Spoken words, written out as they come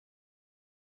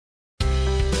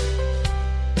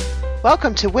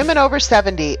Welcome to Women Over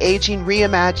 70, Aging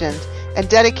Reimagined, and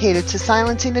dedicated to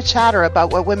silencing the chatter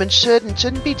about what women should and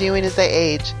shouldn't be doing as they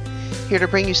age. Here to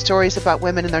bring you stories about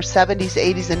women in their 70s,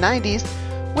 80s, and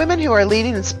 90s, women who are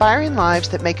leading inspiring lives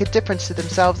that make a difference to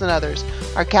themselves and others,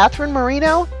 are Catherine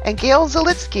Marino and Gail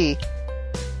Zalitsky.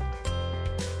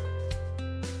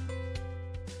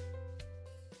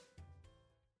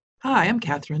 Hi, I'm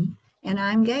Catherine. And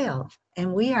I'm Gail,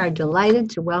 and we are delighted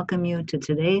to welcome you to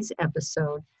today's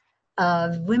episode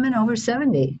of Women Over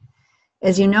 70.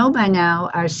 As you know by now,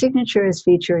 our signature is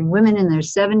featuring women in their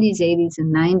 70s, 80s,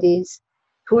 and 90s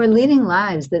who are leading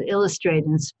lives that illustrate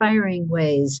inspiring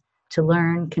ways to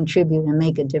learn, contribute, and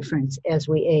make a difference as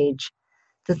we age.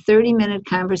 The 30-minute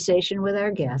conversation with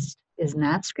our guest is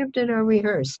not scripted or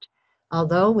rehearsed,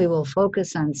 although we will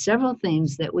focus on several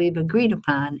themes that we've agreed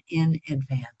upon in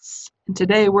advance. And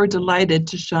today we're delighted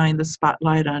to shine the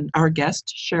spotlight on our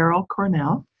guest, Cheryl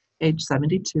Cornell, age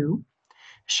 72.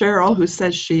 Cheryl, who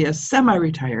says she is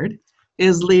semi-retired,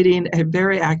 is leading a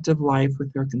very active life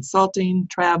with her consulting,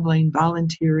 traveling,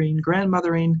 volunteering,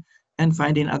 grandmothering, and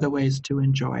finding other ways to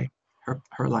enjoy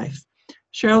her life.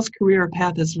 Cheryl's career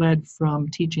path has led from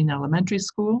teaching elementary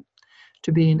school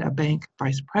to being a bank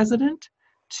vice president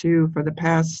to, for the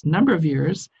past number of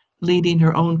years, leading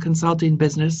her own consulting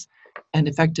business and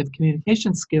effective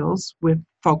communication skills with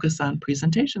focus on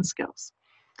presentation skills.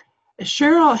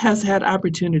 Cheryl has had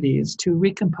opportunities to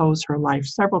recompose her life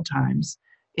several times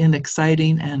in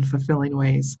exciting and fulfilling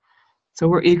ways. So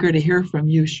we're eager to hear from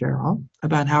you, Cheryl,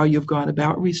 about how you've gone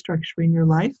about restructuring your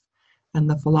life and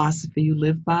the philosophy you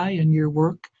live by in your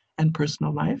work and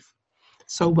personal life.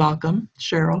 So welcome,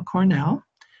 Cheryl Cornell,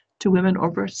 to Women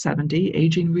Over 70,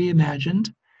 Aging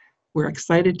Reimagined. We're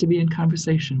excited to be in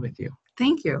conversation with you.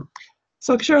 Thank you.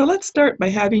 So Cheryl, let's start by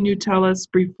having you tell us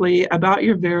briefly about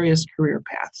your various career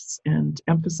paths and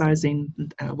emphasizing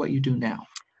what you do now.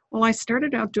 Well, I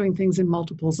started out doing things in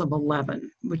multiples of 11,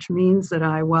 which means that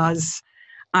I was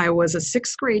a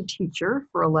sixth grade teacher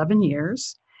for 11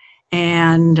 years,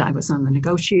 and I was on the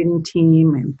negotiating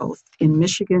team in both in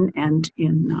Michigan and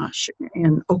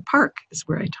in Oak Park is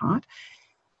where I taught.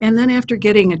 And then after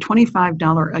getting a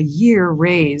 $25 a year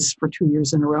raise for 2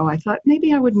 years in a row, I thought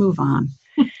maybe I would move on.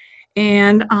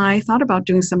 And I thought about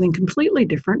doing something completely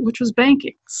different, which was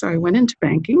banking. So I went into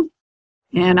banking,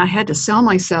 and I had to sell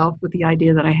myself with the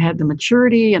idea that I had the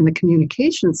maturity and the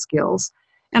communication skills,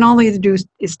 and all they had to do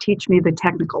is teach me the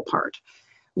technical part,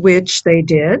 which they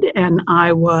did. And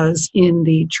I was in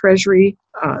the Treasury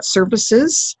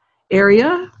services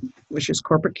area, which is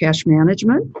corporate cash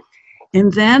management.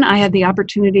 And then I had the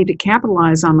opportunity to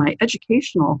capitalize on my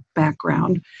educational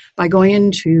background by going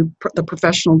into the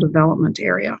professional development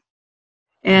area.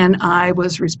 And I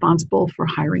was responsible for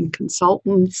hiring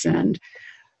consultants and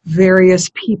various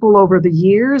people over the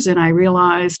years. And I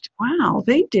realized, wow,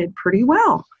 they did pretty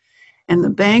well. And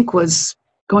the bank was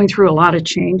going through a lot of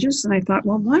changes. And I thought,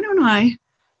 well, why don't I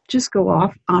just go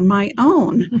off on my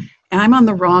own? And I'm on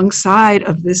the wrong side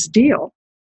of this deal.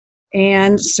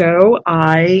 And so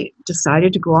I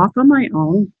decided to go off on my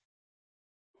own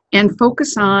and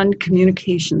focus on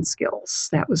communication skills.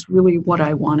 That was really what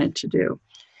I wanted to do.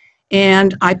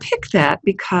 And I picked that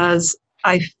because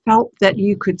I felt that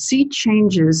you could see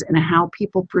changes in how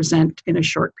people present in a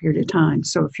short period of time.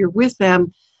 So if you're with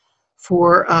them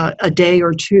for a day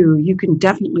or two, you can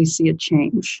definitely see a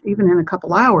change. Even in a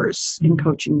couple hours in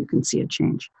coaching, you can see a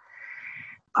change.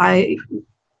 I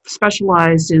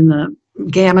specialized in the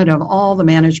gamut of all the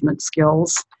management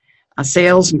skills,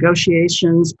 sales,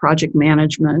 negotiations, project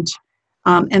management,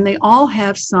 and they all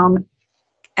have some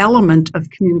element of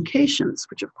communications,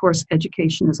 which of course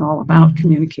education is all about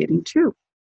communicating too.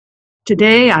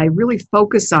 Today, I really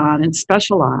focus on and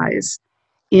specialize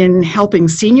in helping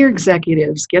senior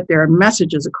executives get their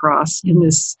messages across in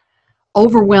this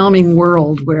overwhelming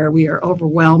world where we are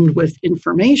overwhelmed with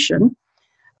information.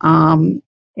 And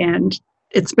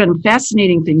it's been a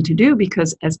fascinating thing to do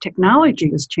because as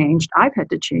technology has changed, I've had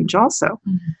to change also,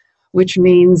 which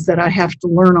means that I have to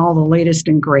learn all the latest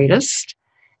and greatest.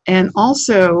 And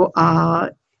also,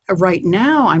 right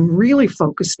now, I'm really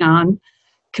focused on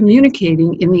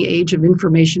communicating in the age of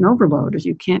information overload, as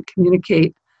you can't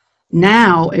communicate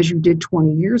now as you did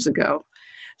 20 years ago.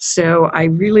 So I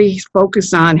really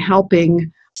focus on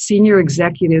helping senior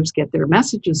executives get their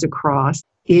messages across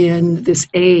in this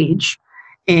age.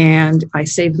 And I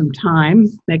save them time,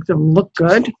 make them look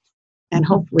good, and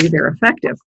hopefully they're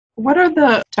effective. What are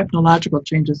the technological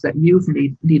changes that you've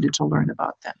needed to learn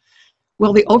about then?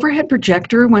 Well, the overhead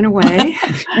projector went away.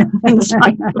 Things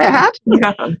like that.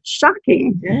 Yeah.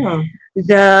 Shocking. Yeah.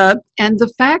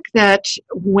 The fact that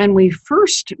when I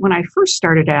first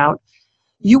started out,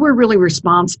 you were really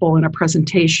responsible in a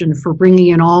presentation for bringing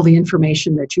in all the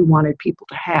information that you wanted people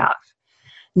to have.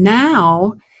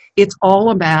 Now, it's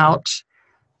all about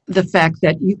the fact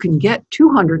that you can get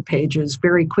 200 pages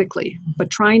very quickly, but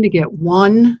trying to get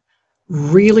one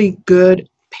really good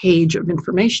page of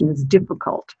information is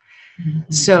difficult.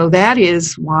 Mhm. So that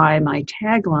is why my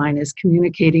tagline is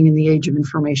communicating in the age of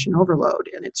information overload.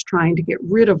 And it's trying to get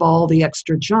rid of all the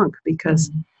extra junk,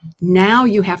 because now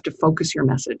you have to focus your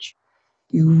message.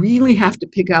 You really have to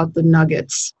pick out the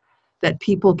nuggets that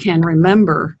people can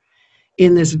remember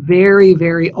in this very,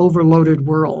 very overloaded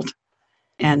world.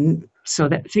 And so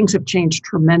that things have changed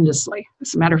tremendously.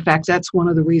 As a matter of fact, that's one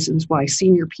of the reasons why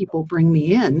senior people bring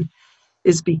me in,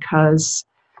 is because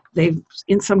they've,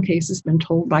 in some cases, been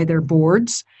told by their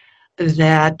boards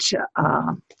that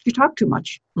you talk too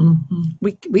much. Mhm.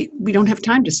 We don't have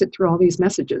time to sit through all these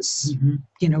messages.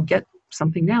 Get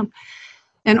something down.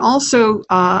 And also,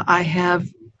 I have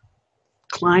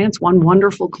clients, one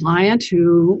wonderful client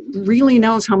who really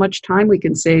knows how much time we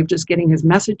can save just getting his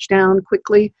message down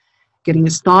quickly, getting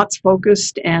his thoughts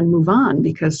focused, and move on,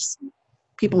 because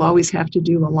people always have to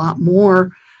do a lot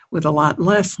more with a lot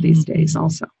less these days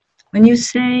also. When you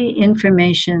say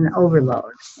information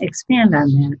overload, expand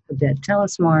on that a bit. Tell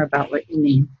us more about what you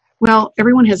mean. Well,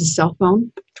 everyone has a cell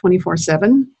phone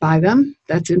 24/7 by them.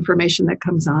 That's information that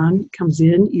comes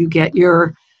in. You get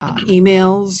your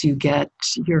emails, you get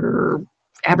your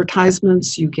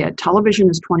advertisements, you get television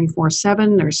is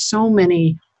 24/7. There's so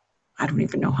many, I don't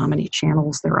even know how many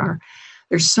channels there are.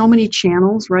 There's so many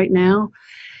channels right now.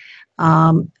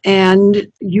 And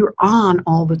you're on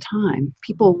all the time.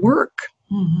 People work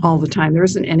all the time. There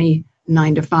isn't any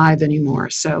 9 to 5 anymore.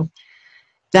 So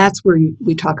that's where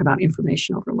we talk about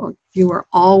information overload. You are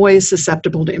always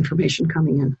susceptible to information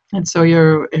coming in. And so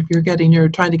if you're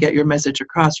trying to get your message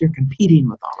across, you're competing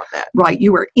with all of that. Right.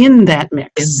 You are in that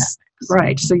mix. In that mix.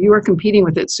 Right. So you are competing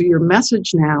with it. So your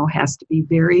message now has to be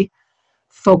very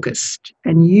focused,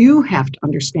 and you have to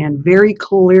understand very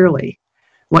clearly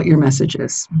what your message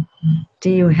is. Do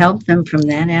you help them from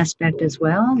that aspect as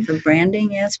well, the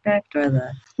branding aspect or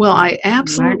the Well, I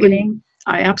absolutely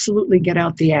marketing? get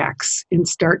out the axe and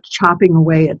start chopping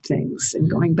away at things and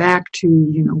going back to,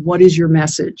 what is your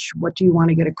message? What do you want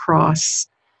to get across?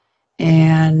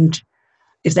 And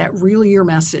is that really your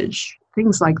message?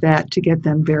 Things like that, to get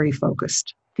them very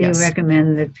focused. Do Yes. you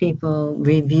recommend that people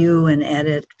review and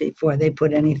edit before they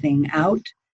put anything out?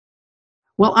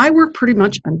 Well, I work pretty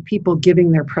much on people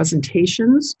giving their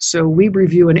presentations, so we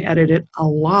review and edit it a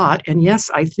lot. And yes,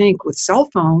 I think with cell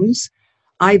phones,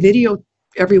 I video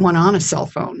everyone on a cell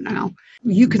phone now.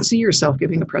 You can see yourself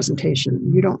giving a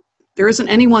presentation. There isn't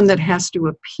anyone that has to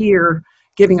appear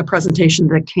giving a presentation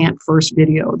that can't first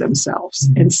video themselves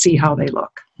and see how they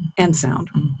look and sound.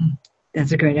 Mhm.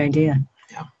 That's a great idea.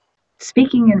 Yeah.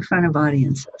 Speaking in front of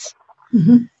audiences.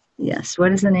 Mhm. Yes.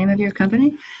 What is the name of your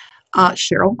company?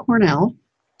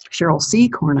 Cheryl C.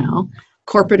 Cornell,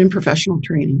 Corporate and Professional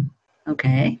Training.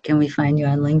 Okay. Can we find you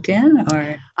on LinkedIn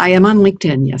or? I am on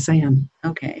LinkedIn. Yes, I am.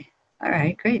 Okay. All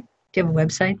right. Great. Do you have a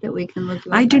website that we can look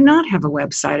you up I do on? not have a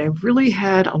website. I've really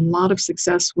had a lot of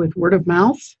success with word of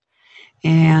mouth,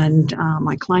 and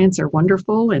my clients are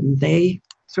wonderful, and they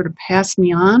sort of pass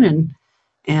me on,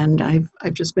 and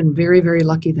I've just been very, very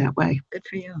lucky that way. Good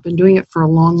for you. I've been doing it for a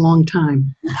long, long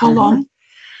time. How long?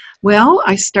 Well,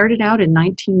 I started out in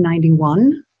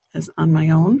 1991 as on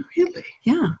my own. Really?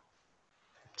 Yeah.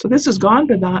 So this has gone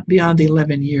beyond the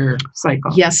 11-year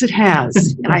cycle. Yes, it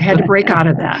has. And I had to break out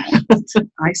of that.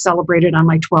 I celebrated on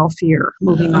my 12th year.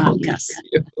 Moving on. Okay. Yes.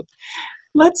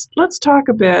 Let's talk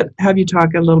a bit, have you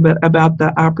talk a little bit about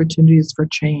the opportunities for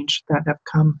change that have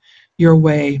come your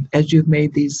way as you've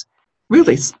made these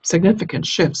really significant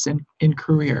shifts in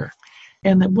career.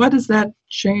 And then what has that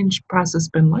change process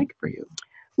been like for you?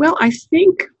 Well, I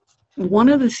think one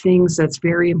of the things that's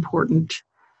very important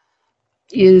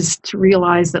is to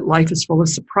realize that life is full of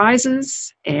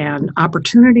surprises and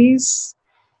opportunities.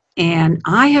 And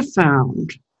I have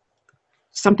found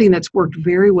something that's worked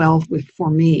very well for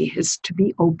me is to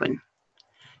be open,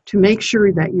 to make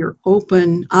sure that you're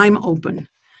open. I'm open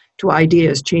to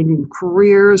ideas, changing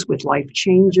careers with life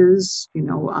changes.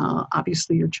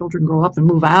 Obviously your children grow up and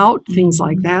move out, things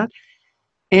like that.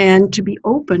 And to be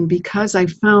open, because I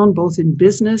found both in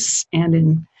business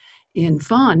and in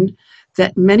fun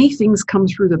that many things come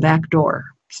through the back door.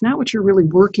 It's not what you're really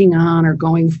working on or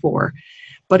going for,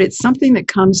 but it's something that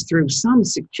comes through some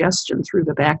suggestion through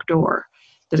the back door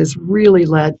that has really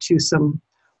led to some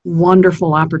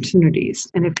wonderful opportunities.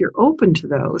 And if you're open to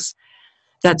those,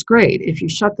 that's great. If you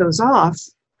shut those off,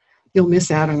 you'll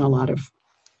miss out on a lot of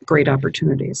great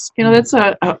opportunities. That's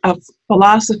a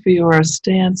philosophy or a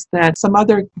stance that some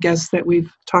other guests that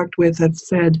we've talked with have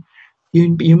said,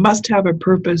 you must have a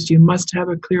purpose, you must have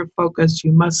a clear focus,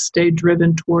 you must stay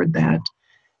driven toward that.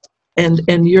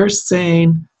 And you're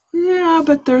saying, yeah,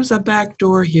 but there's a back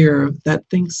door here that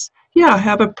thinks, yeah,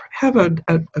 have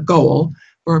a goal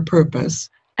or a purpose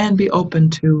and be open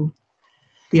to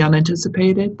the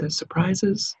unanticipated, the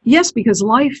surprises. Yes, because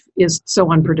life is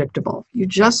so unpredictable. You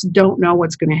just don't know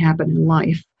what's going to happen in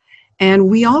life. And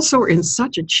we also are in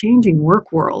such a changing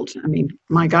work world. I mean,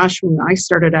 my gosh, when I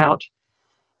started out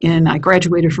I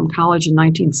graduated from college in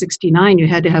 1969, you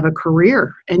had to have a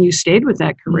career and you stayed with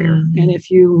that career. Mm-hmm. And if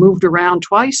you moved around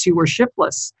twice, you were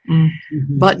shiftless.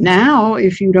 Mm-hmm. But now,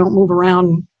 if you don't move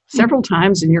around several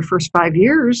times in your first 5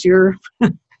 years, you're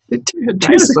a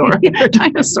dinosaur. You're a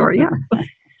dinosaur, yeah.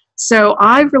 So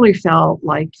I've really felt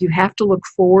like you have to look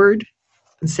forward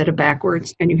instead of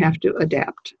backwards, and you have to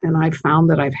adapt. And I've found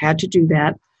that I've had to do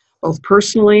that both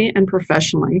personally and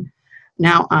professionally.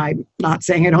 Now, I'm not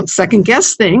saying I don't second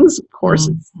guess things. Of course,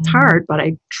 it's hard, but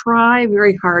I try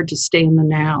very hard to stay in the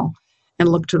now and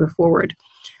look to the forward.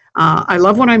 I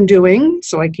love what I'm doing,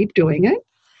 so I keep doing it.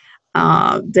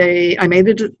 I made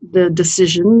the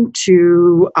decision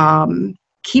to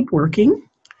keep working.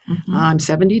 Mm-hmm. I'm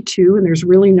 72, and there's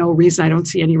really no reason. I don't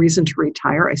see any reason to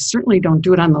retire. I certainly don't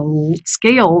do it on the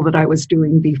scale that I was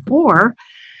doing before.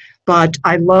 But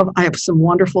I have some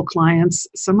wonderful clients.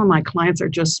 Some of my clients are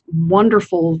just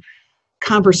wonderful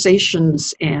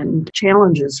conversations and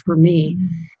challenges for me.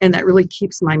 Mm-hmm. And that really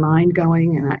keeps my mind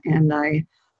going. And I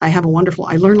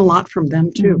learn a lot from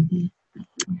them too.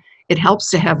 Mm-hmm. It helps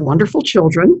to have wonderful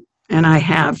children. And I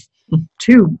have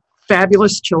 2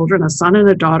 fabulous children, a son and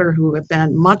a daughter, who have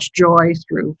been much joy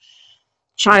through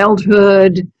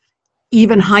childhood,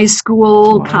 even high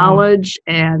school, Wow. college,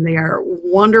 and they are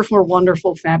wonderful,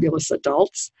 wonderful, fabulous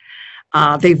adults.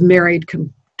 They've married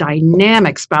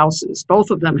dynamic spouses. Both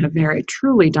of them have married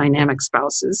truly dynamic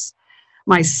spouses.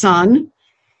 My son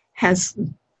has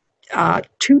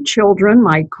 2 children,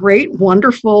 my great,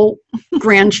 wonderful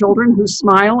grandchildren who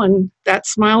smile, and that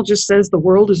smile just says the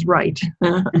world is right.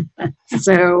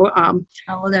 So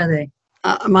How old are they?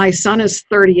 my son is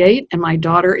 38 and my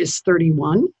daughter is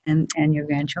 31. And your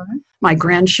grandchildren? My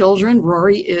grandchildren,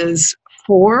 Rory is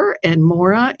 4 and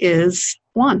Maura is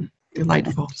 1.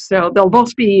 Delightful. So they'll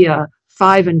both be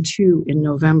 5 and 2 in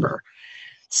November.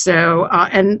 So,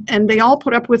 and they all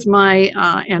put up with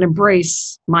and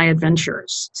embrace my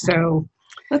adventures. So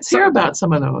Let's hear about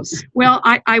some of those. Well,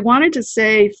 I wanted to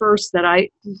say first that I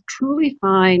truly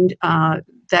find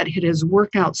that it has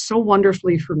worked out so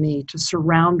wonderfully for me to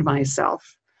surround myself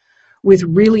with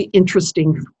really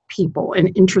interesting people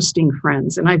and interesting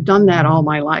friends. And I've done that all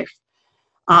my life.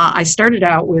 I started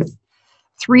out with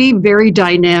 3 very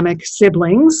dynamic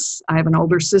siblings. I have an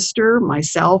older sister,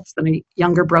 myself, then a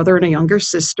younger brother and a younger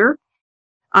sister.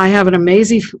 I have an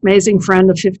amazing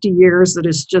friend of 50 years that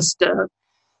is just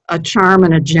a charm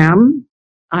and a gem.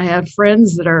 I have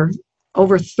friends that are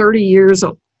over 30 years.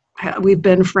 We've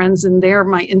been friends, and they're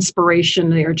my inspiration.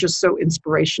 They are just so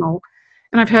inspirational.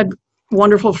 And I've had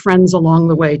wonderful friends along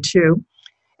the way, too.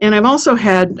 And I've also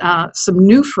had some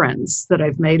new friends that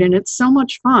I've made, and it's so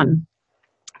much fun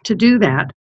to do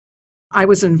that. I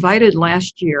was invited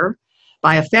last year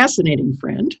by a fascinating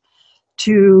friend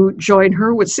to join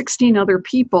her with 16 other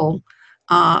people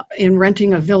in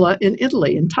renting a villa in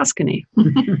Italy, in Tuscany.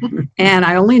 And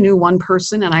I only knew one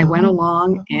person, and I went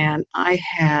along, and I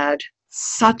had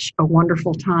such a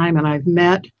wonderful time. And I've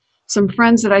met some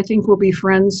friends that I think will be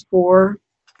friends for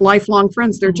lifelong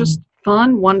friends. They're just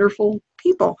fun, wonderful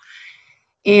people.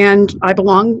 And I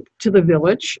belong to the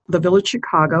Village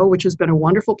Chicago, which has been a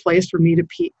wonderful place for me to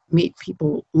meet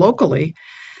people locally.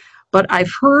 But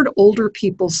I've heard older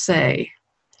people say,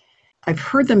 I've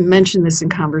heard them mention this in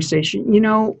conversation,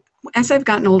 as I've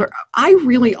gotten older, I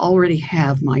really already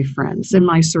have my friends and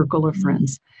my circle of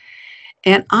friends.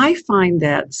 And I find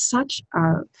that such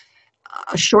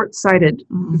a short-sighted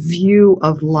view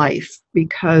of life,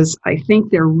 because I think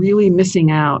they're really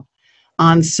missing out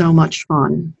on so much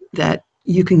fun that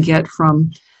you can get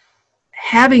from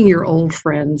having your old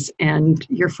friends and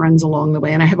your friends along the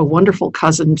way. And I have a wonderful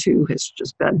cousin, too, who's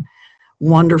just been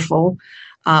wonderful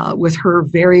with her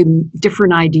very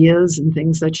different ideas and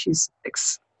things that she's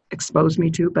exposed me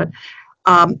to. But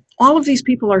all of these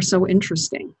people are so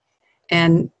interesting.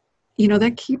 And, you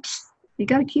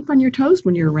got to keep on your toes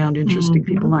when you're around interesting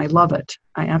people. And I love it.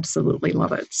 I absolutely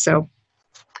love it. So.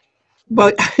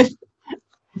 But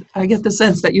I get the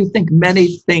sense that you think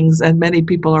many things and many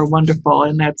people are wonderful,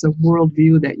 and that's a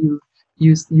worldview that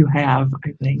you have,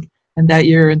 I think. and that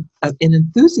you're an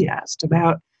enthusiast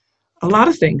about a lot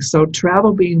of things. So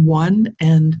travel being one,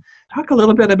 and talk a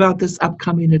little bit about this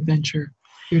upcoming adventure,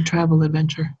 your travel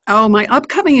adventure. Oh, my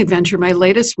upcoming adventure, my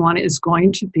latest one is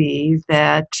going to be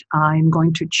that I'm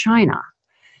going to China.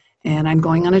 And I'm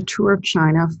going on a tour of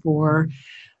China for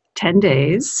 10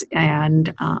 days.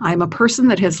 And I'm a person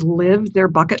that has lived their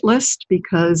bucket list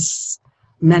because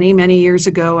many, many years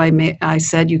ago, I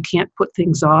said you can't put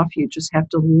things off. You just have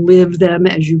to live them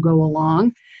as you go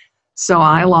along. So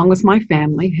I, along with my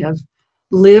family, have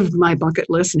lived my bucket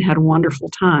list and had a wonderful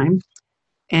time.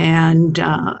 And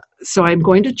so I'm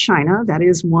going to China. That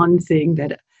is one thing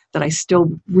that I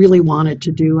still really wanted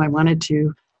to do. I wanted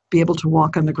to be able to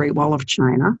walk on the Great Wall of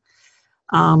China.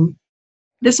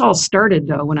 This all started,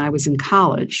 though, when I was in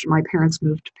college. My parents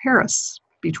moved to Paris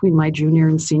between my junior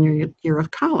and senior year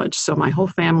of college. So my whole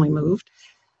family moved.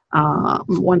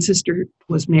 One sister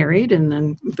was married, and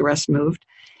then the rest moved.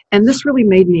 And this really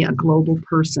made me a global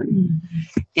person.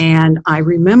 Mm-hmm. And I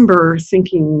remember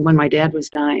thinking when my dad was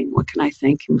dying, what can I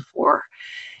thank him for?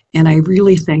 And I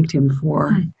really thanked him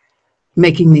for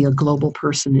making me a global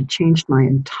person. It changed my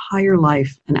entire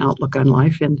life and outlook on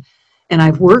life. And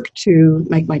I've worked to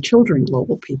make my children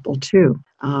global people, too.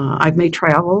 I've made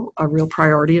travel a real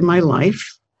priority in my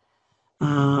life.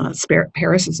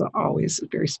 Paris is always a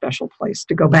very special place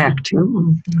to go back to.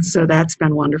 Mm-hmm. So that's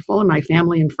been wonderful. And my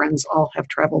family and friends all have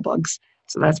travel bugs.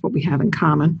 So that's what we have in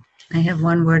common. I have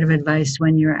one word of advice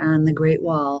when you're on the Great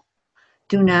Wall.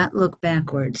 Do not look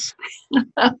backwards.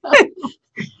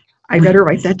 I better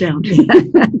write that down.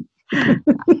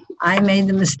 I made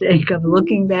the mistake of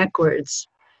looking backwards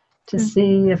to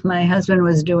see if my husband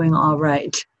was doing all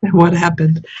right. What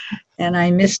happened? And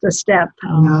I missed a step.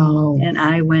 Oh, no. And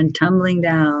I went tumbling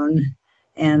down,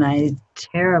 and I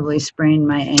terribly sprained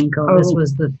my ankle. Oh. This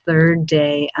was the third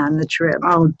day on the trip.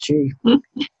 Oh, gee.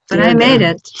 But I made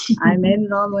it. I made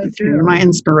it all the way through. You're my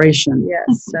inspiration.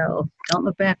 Yes, so don't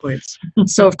look backwards.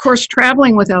 So, of course,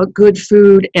 traveling without good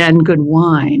food and good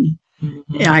wine,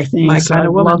 I think I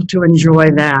would love to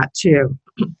enjoy that, too.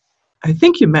 I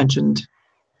think you mentioned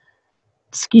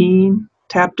skiing,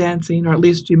 tap dancing, or at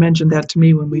least you mentioned that to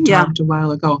me when we talked a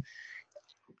while ago.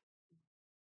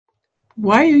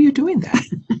 Why are you doing that?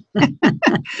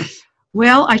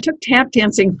 Well, I took tap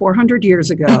dancing 400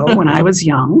 years ago when I was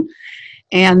young,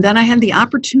 and then I had the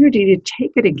opportunity to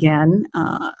take it again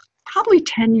probably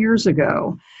 10 years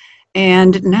ago.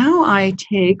 And now I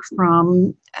take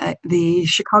from the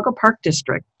Chicago Park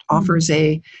District offers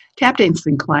a tap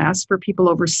dancing class for people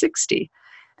over 60.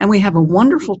 And we have a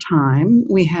wonderful time.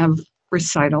 We have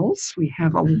recitals. We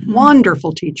have a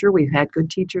wonderful teacher. We've had good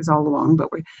teachers all along, but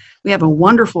we have a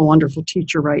wonderful, wonderful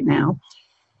teacher right now.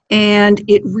 And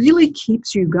it really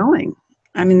keeps you going.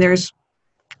 I mean,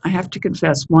 I have to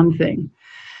confess one thing.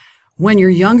 When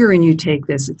you're younger and you take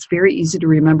this, it's very easy to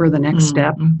remember the next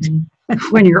step.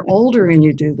 When you're older and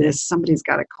you do this, somebody's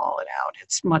got to call it out.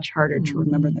 It's much harder to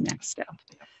remember the next step.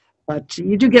 But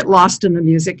you do get lost in the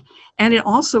music. And it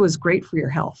also is great for your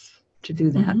health to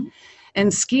do that.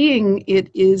 And skiing, it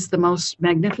is the most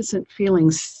magnificent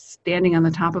feeling, standing on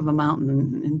the top of a mountain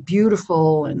and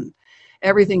beautiful and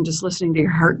everything, just listening to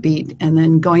your heartbeat and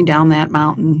then going down that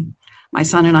mountain. My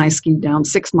son and I skied down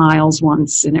 6 miles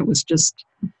once, and it was just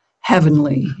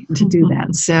heavenly to do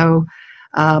that. So,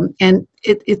 and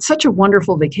it's such a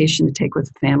wonderful vacation to take with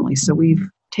the family. So we've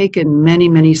taken many,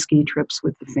 many ski trips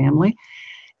with the family.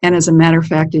 And as a matter of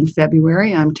fact, in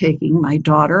February, I'm taking my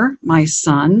daughter, my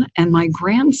son, and my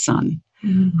grandson,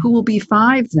 who will be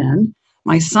 5 then.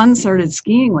 My son started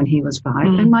skiing when he was 5,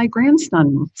 and my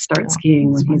grandson started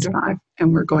skiing when he's 5.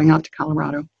 And we're going out to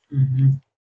Colorado.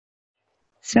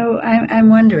 So I'm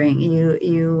wondering,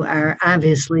 you are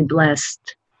obviously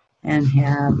blessed and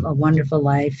have a wonderful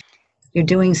life. You're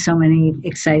doing so many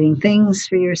exciting things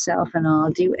for yourself and all.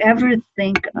 Do you ever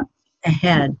think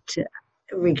ahead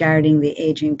regarding the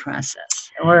aging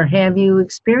process? Or have you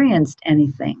experienced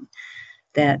anything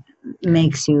that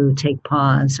makes you take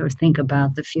pause or think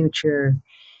about the future?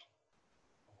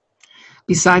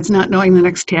 Besides not knowing the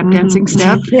next tap dancing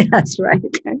step? Yes, right.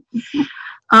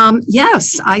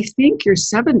 Yes, I think your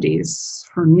 70s,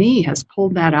 for me, has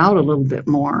pulled that out a little bit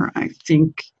more. I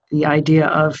think the idea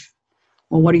of,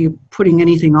 well, what are you putting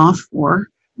anything off for,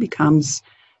 becomes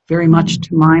very much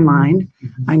to my mind.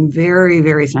 I'm very,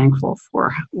 very thankful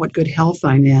for what good health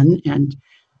I'm in and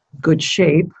good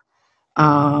shape.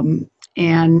 But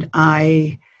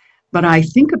I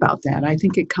think about that. I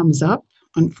think it comes up.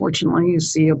 Unfortunately, you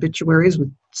see obituaries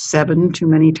with 7 too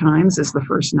many times as the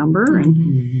first number,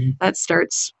 and that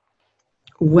starts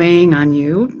weighing on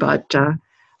you. But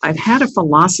I've had a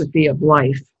philosophy of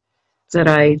life that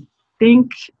I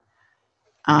think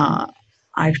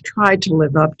I've tried to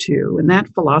live up to, and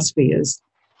that philosophy is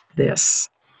this.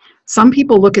 Some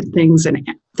people look at things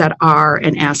that are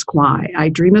and ask why. I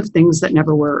dream of things that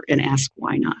never were and ask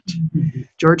why not. Mm-hmm.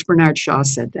 George Bernard Shaw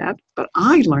said that, but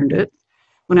I learned it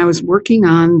when I was working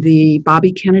on the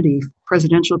Bobby Kennedy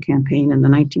presidential campaign in the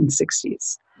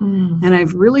 1960s. Mm. And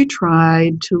I've really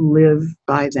tried to live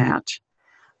by that.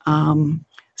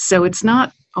 So it's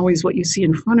not always what you see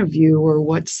in front of you or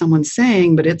what someone's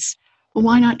saying, but it's, well,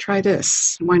 why not try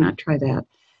this? Why not try that?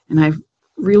 And I've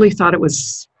really thought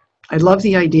I love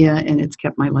the idea, and it's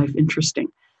kept my life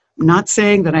interesting. I'm not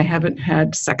saying that I haven't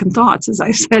had second thoughts, as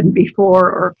I said before,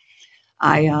 or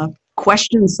I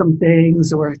question some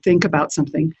things or think about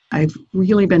something. I've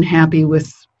really been happy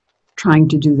with trying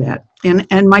to do that.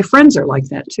 And my friends are like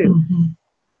that too. Mm-hmm.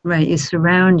 Right. You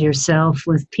surround yourself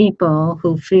with people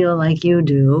who feel like you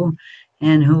do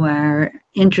and who are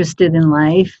interested in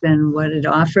life and what it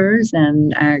offers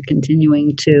and are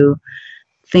continuing to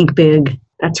think big.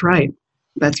 That's right.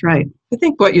 That's right. I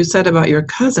think what you said about your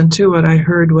cousin, too, what I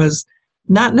heard was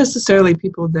not necessarily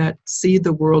people that see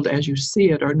the world as you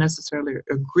see it or necessarily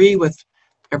agree with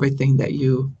everything that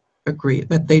you agree,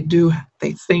 but they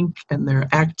think and they're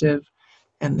active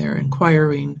and they're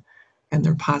inquiring and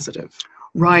they're positive.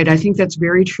 Right. I think that's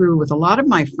very true with a lot of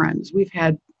my friends. We've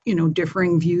had,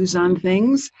 differing views on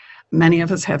things. Many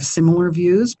of us have similar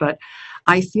views, but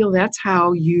I feel that's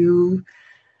how you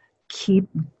keep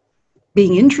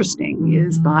being interesting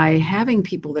is by having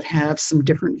people that have some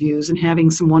different views and having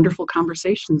some wonderful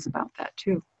conversations about that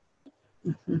too.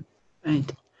 Mm-hmm.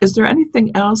 Right. Is there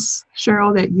anything else,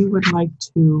 Cheryl, that you would like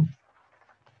to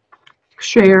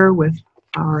share with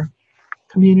our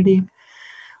community?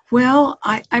 Well,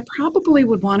 I probably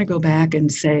would want to go back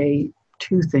and say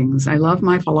two things. I love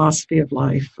my philosophy of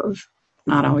life of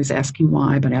not always asking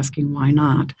why, but asking why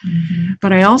not. Mm-hmm.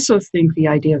 But I also think the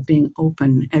idea of being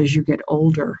open as you get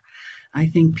older. I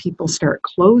think people start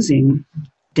closing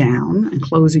down and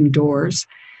closing doors.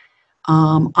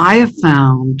 I have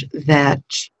found that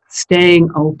staying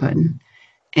open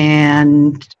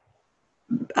and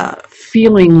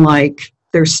feeling like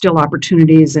there's still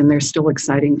opportunities and there's still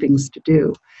exciting things to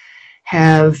do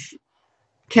have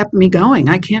kept me going.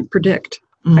 I can't predict.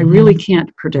 Mm-hmm. I really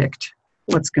can't predict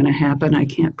what's going to happen. I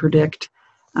can't predict,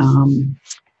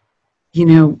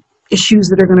 issues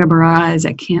that are going to arise.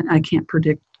 I can't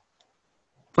predict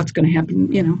what's going to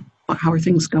happen, how are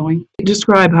things going.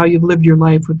 Describe how you've lived your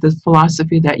life with this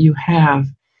philosophy that you have.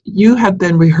 You have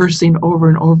been rehearsing over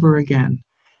and over again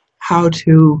how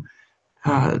to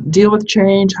deal with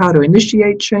change, how to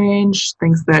initiate change,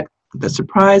 things that the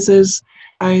surprises,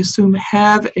 I assume,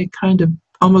 have a kind of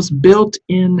almost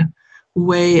built-in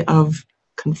way of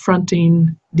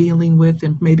confronting, dealing with,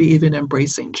 and maybe even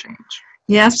embracing change.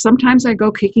 Yes, sometimes I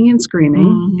go kicking and screaming,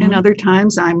 mm-hmm. and other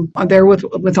times I'm there with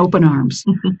open arms.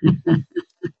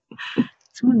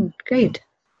 Great.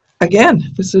 Again,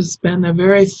 this has been a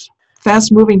very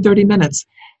fast-moving 30 minutes.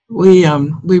 We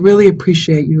really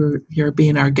appreciate your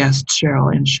being our guest,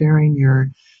 Cheryl, and sharing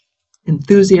your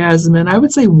enthusiasm and I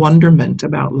would say wonderment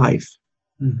about life.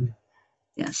 Mm-hmm.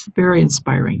 Yes. Very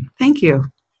inspiring. Thank you.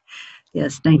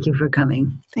 Yes, thank you for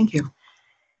coming. Thank you.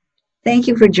 Thank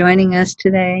you for joining us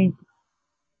today.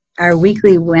 Our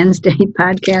weekly Wednesday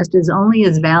podcast is only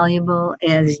as valuable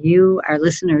as you, our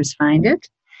listeners, find it.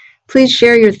 Please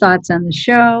share your thoughts on the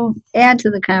show, add to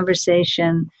the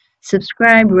conversation,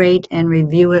 subscribe, rate, and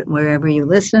review it wherever you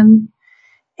listen,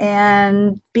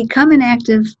 and become an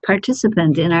active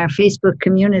participant in our Facebook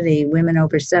community, Women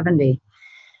Over 70.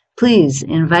 Please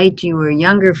invite your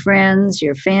younger friends,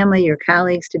 your family, your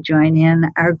colleagues to join in.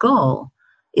 Our goal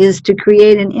is to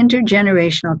create an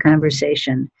intergenerational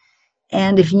conversation.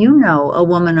 And if you know a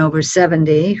woman over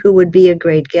 70 who would be a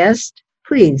great guest,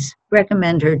 please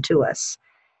recommend her to us.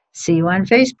 See you on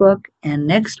Facebook and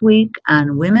next week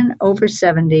on Women Over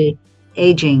 70,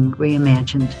 Aging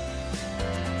Reimagined.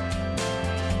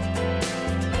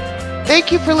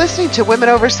 Thank you for listening to Women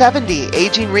Over 70,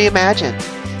 Aging Reimagined.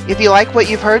 If you like what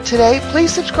you've heard today,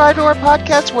 please subscribe to our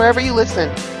podcast wherever you listen.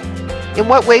 In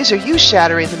what ways are you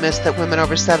shattering the myth that women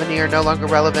over 70 are no longer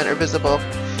relevant or visible?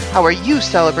 How are you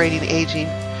celebrating aging?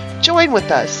 Join with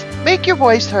us. Make your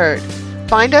voice heard.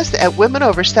 Find us at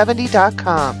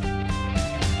womenover70.com.